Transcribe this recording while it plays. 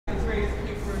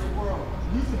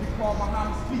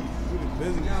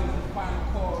Business.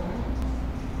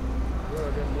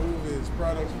 Bro, that move is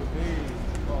products for days.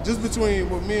 Just between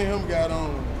what me and him got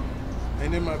on,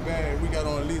 and in my bag, we got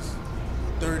on at least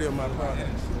 30 of my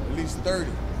products. At least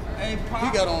 30. He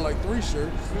got on like 3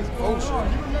 shirts, 4 shirts.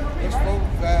 That's 4,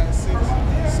 5, 6,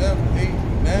 7, 8,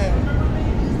 9.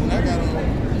 And I got on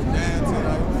 9, 10,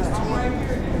 like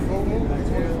 24 movies,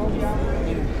 24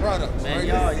 products. Man, right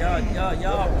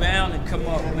y'all bound to come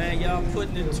up, man. Y'all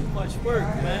putting in too much work,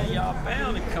 man. Y'all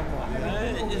bound to come up,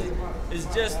 man. It's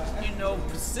just, you know,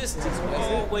 persistence. We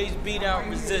always beat out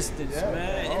resistance,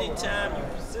 man. Anytime you're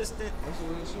persistent,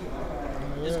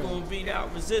 it's gonna beat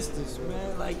out resistance,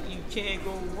 man. Like, you can't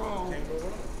go wrong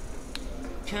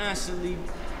constantly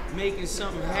making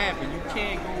something happen. You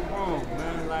can't go wrong,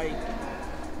 man. Like,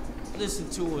 listen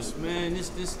to us, man. This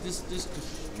the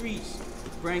streets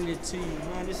bring it to you,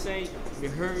 man. This ain't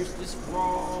rehearsed. This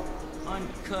raw,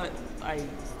 uncut. Like,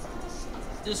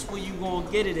 this where you gonna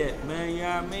get it at, man. You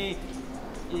know what I mean?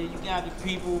 Yeah, you got the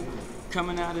people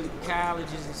coming out of the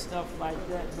colleges and stuff like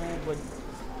that, man. But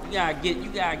you gotta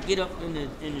get up in the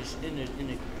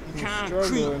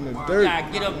concrete. In the dirt. You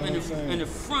gotta get up in the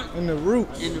front. In the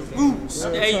roots. In the roots.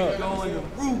 There you go, in the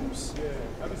roots. Yeah,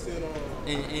 I've been saying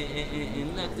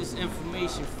And let this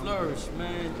information flourish,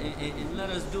 man. And let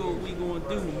us do what we gonna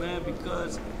do, man,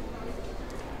 because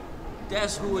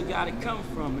that's who it gotta come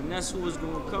from, and that's who it's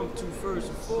gonna come to first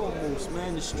and foremost,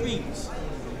 man, the streets.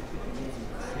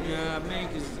 You know what I mean?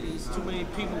 Because too many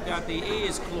people got their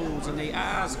ears closed and their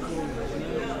eyes closed,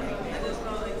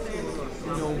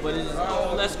 you know, but it's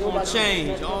all that's gonna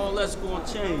change. All that's gonna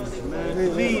change, man.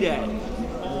 Believe that.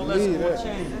 All that's gonna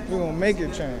change. We're gonna make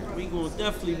it change. We gonna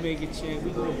definitely make it change. We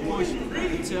gonna push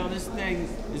until this thing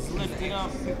is lifted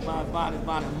up by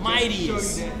the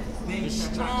mightiest, the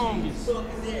strongest, the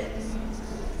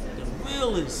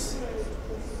realest,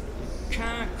 the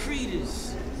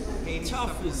concretest,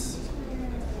 toughest,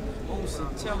 most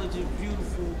intelligent,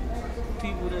 beautiful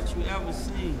people that you ever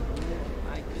seen.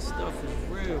 Like, this stuff is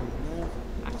real, man.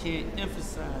 I can't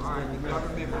emphasize that. The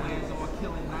government plans on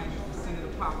killing 90%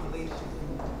 of the population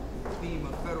through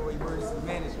FEMA, Federal Emergency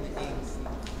Management Agency.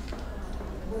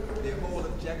 Their whole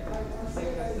objective is to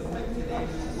make us submit to their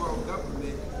new world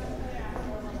government.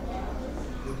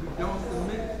 If we don't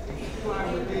submit and comply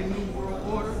with their new world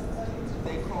order,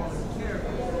 they call us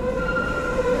terrorists.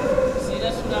 See,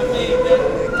 that's what I mean, man.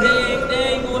 They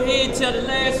ain't gonna hear till the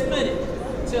last minute.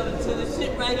 Till the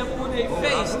shit right up on their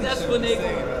face. That's when they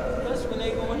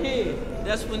gonna hear.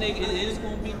 That's when it's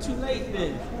gonna be too late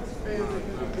then.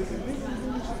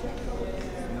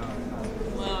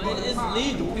 Well, it's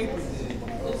legal.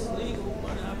 It's legal,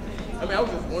 but I mean, I was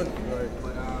just wondering, right?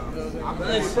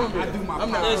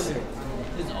 Listen,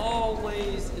 it's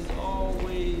always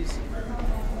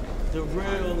the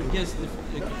real against the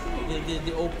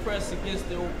oppressed against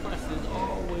the oppressed. It's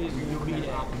always gonna be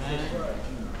that, man.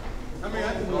 I mean, I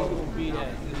It's always gonna be that,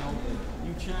 you know.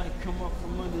 You trying to come up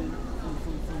from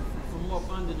up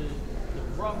under the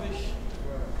rubbish,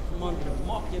 from under the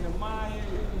muck and the mire,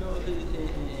 you know,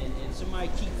 and somebody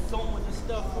keep throwing the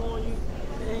stuff on you.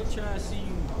 They ain't trying to see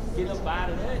you get up out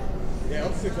of that. Yeah,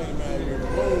 I'm 600 miles here.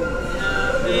 Boom.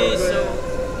 Yeah, I mean, so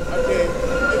I can't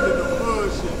get into the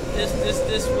bullshit.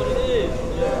 this what it is. You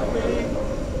know what I mean?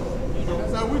 You know,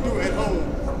 That's how we do at home.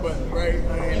 But right, I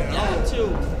ain't at home. got to.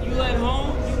 You at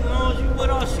home? You what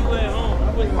else you at home?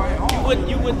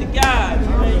 You with the guys,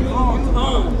 man. You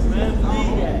home, man.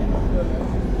 Believe that. You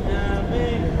know what I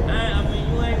mean? I mean,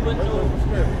 you ain't with no.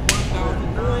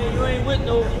 You ain't with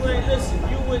no. You ain't listen.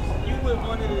 You with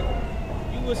one of the.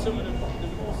 You with some of the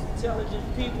most intelligent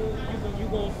people you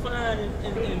gonna find in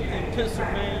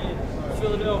Pennsylvania, and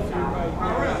Philadelphia right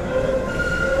now.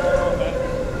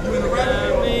 You in the right? I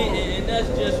mean, and that's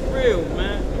just real,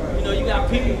 man. You know, you got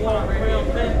people walking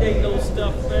around, man, they know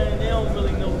stuff, man. They don't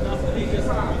really know nothing. They just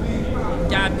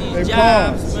got these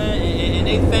jobs, man, and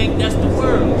they think that's the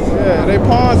world. Yeah, they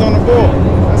pawns on the board.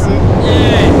 That's it.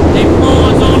 Yeah, they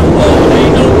pawns on the board.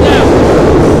 Ain't no doubt.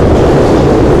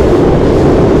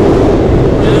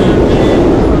 You know what I mean?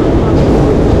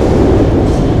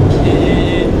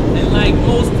 And like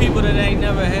most people that ain't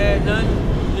never had nothing,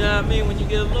 you know what I mean? When you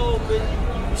get a little bit,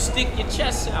 you stick your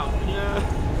chest out, you know?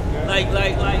 Like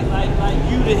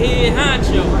you the head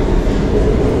honcho.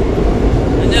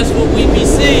 And that's what we be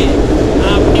seeing.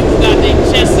 People got their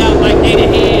chests out like they the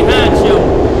head honcho.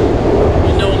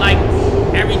 You know, like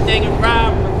everything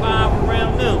revolve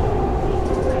around them.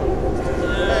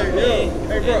 Hey,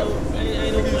 bro.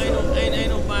 Ain't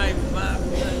nobody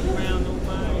revolving around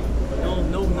nobody. Don't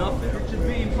know nothing. Put your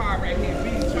bean pie right here,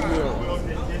 bean pie.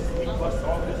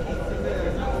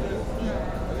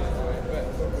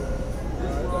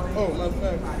 sure.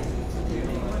 Matter of fact.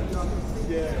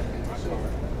 Yeah. Sure.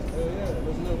 Yeah,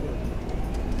 let's know.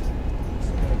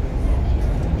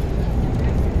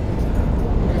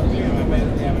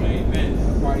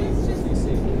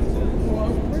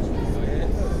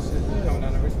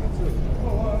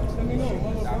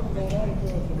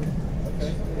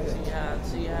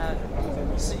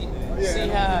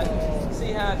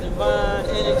 See how divine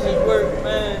energy work,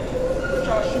 man. What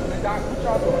y'all shooting at Doc? What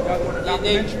y'all doing? Y'all doing a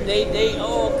documentary? They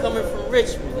all coming from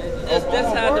Richmond.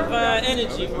 That's how divine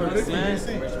energy works, man.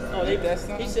 Oh,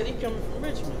 he said he coming from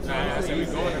Richmond. I said we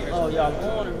going to Richmond. Oh, y'all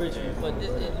going to Richmond,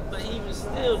 but even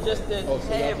still, just that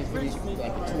half Richmond.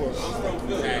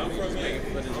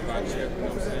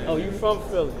 Oh, you from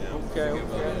Philly? Okay.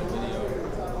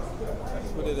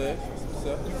 What it is? What's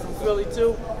up? You from Philly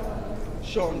too?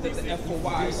 Show them that the FOY.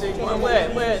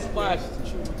 Where's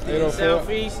Washington?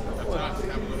 Southeast?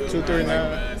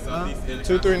 239.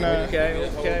 239.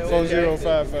 Okay.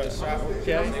 4055.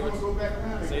 Okay.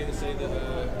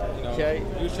 Okay.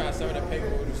 You was trying to sell that paper,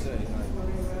 what you say?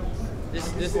 This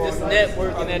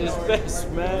networking at its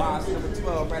best, man. Mosque number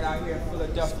 12 right out here in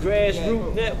Philadelphia.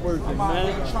 Grassroots networking, I'm out man.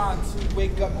 here trying to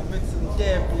wake up the mentally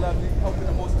dead, beloved, helping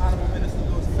the most honorable minister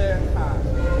Louis Farrakhan.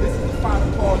 This is the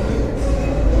Final Call News.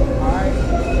 Alright?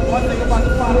 One thing about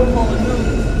the Final Call News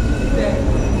is that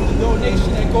the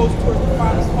donation that goes towards the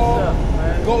Final Call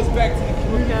goes back to the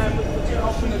community,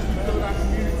 helping us build our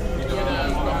community.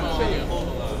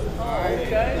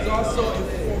 It's also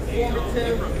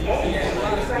informative and a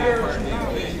lot of spiritual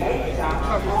knowledge. It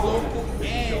covers local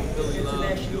and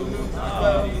international news as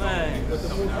well. But the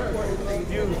most important thing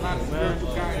is a lot of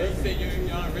spiritual guidance. You say you're in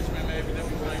Richmond, man, but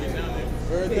definitely trying to get down there.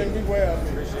 Everything we wear, I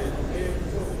mean.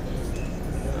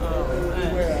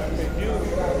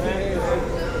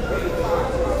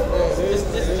 This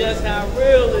is just how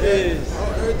real it is.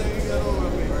 Everything you got on, I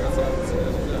mean.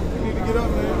 You need to get up,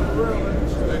 man. Real, man.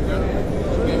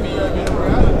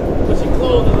 What's your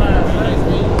clothing line, man?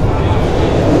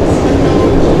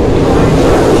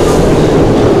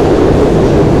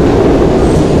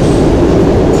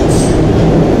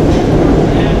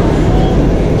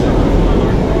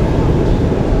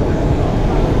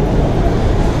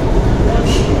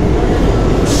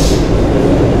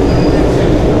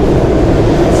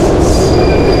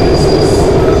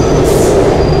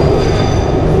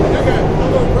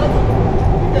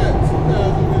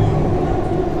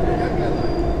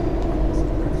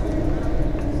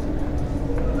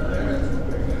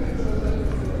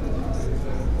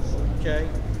 Okay.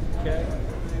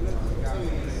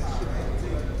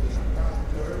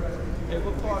 Hey,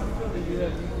 what part of Philly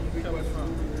you coming from?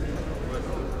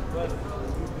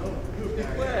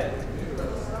 Where?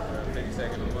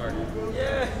 52nd of March.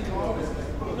 Yeah. You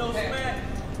know Smack?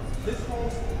 This whole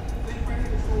thing right here,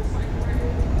 this whole cycle right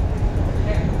here.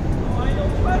 Oh, I ain't no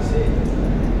question.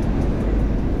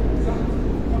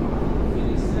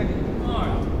 52nd of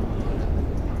March.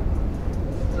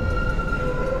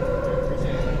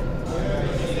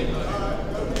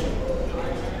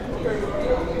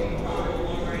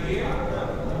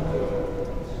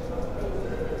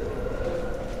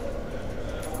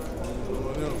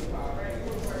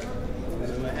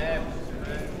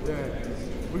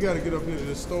 We got to get up here to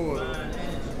the store.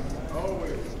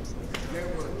 Always.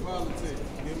 Network, politics,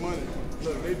 get money.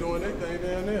 Look, they doing their thing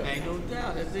down there. Ain't no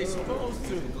doubt that they supposed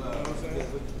to. You know what I'm saying?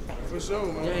 For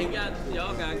sure, man.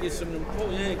 Y'all gotta get some of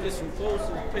them get some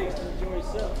posters, paste and enjoy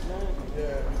yourself, man.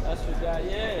 Yeah. That's what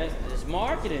that's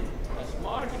marketing. That's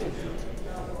marketing.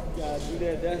 You gotta do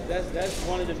that. That's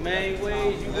one of the main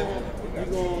ways you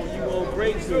gonna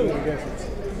break through.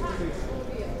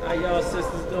 How y'all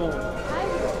sisters doing?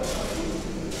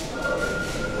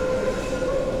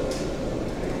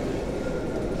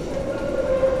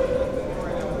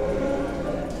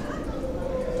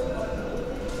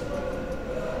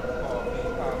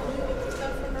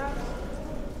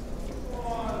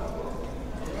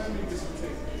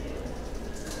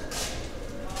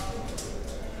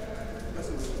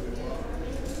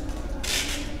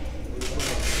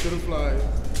 To the flyer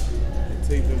and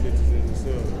take them bitches in and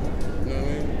sell them. You know what I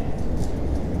mean?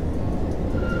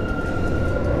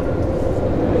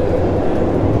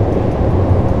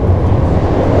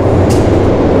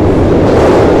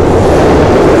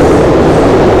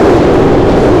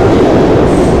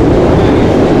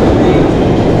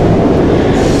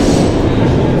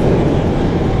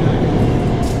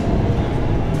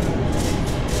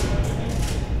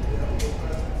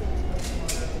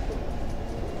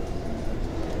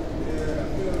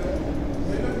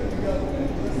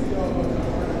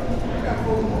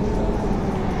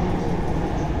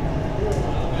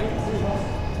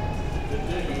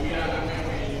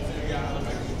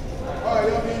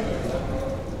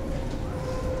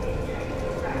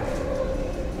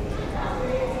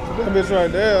 That bitch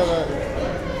right there, like.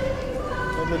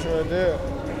 That bitch right there.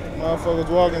 Motherfuckers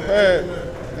walking past.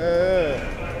 Yeah.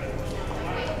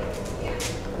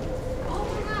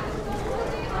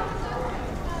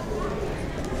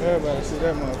 Everybody see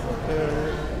that motherfucker.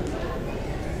 Yeah.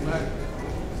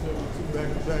 Back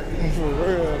to back. For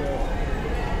real, though.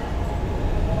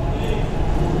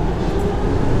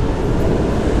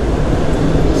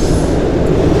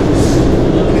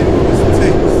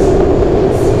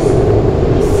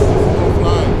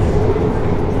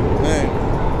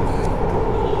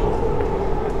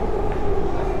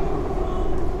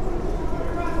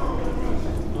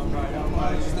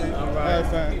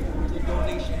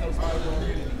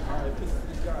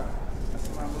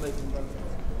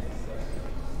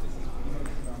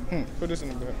 Put this in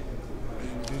the back.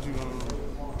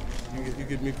 Did you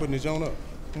get me putting the joint up?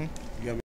 You got me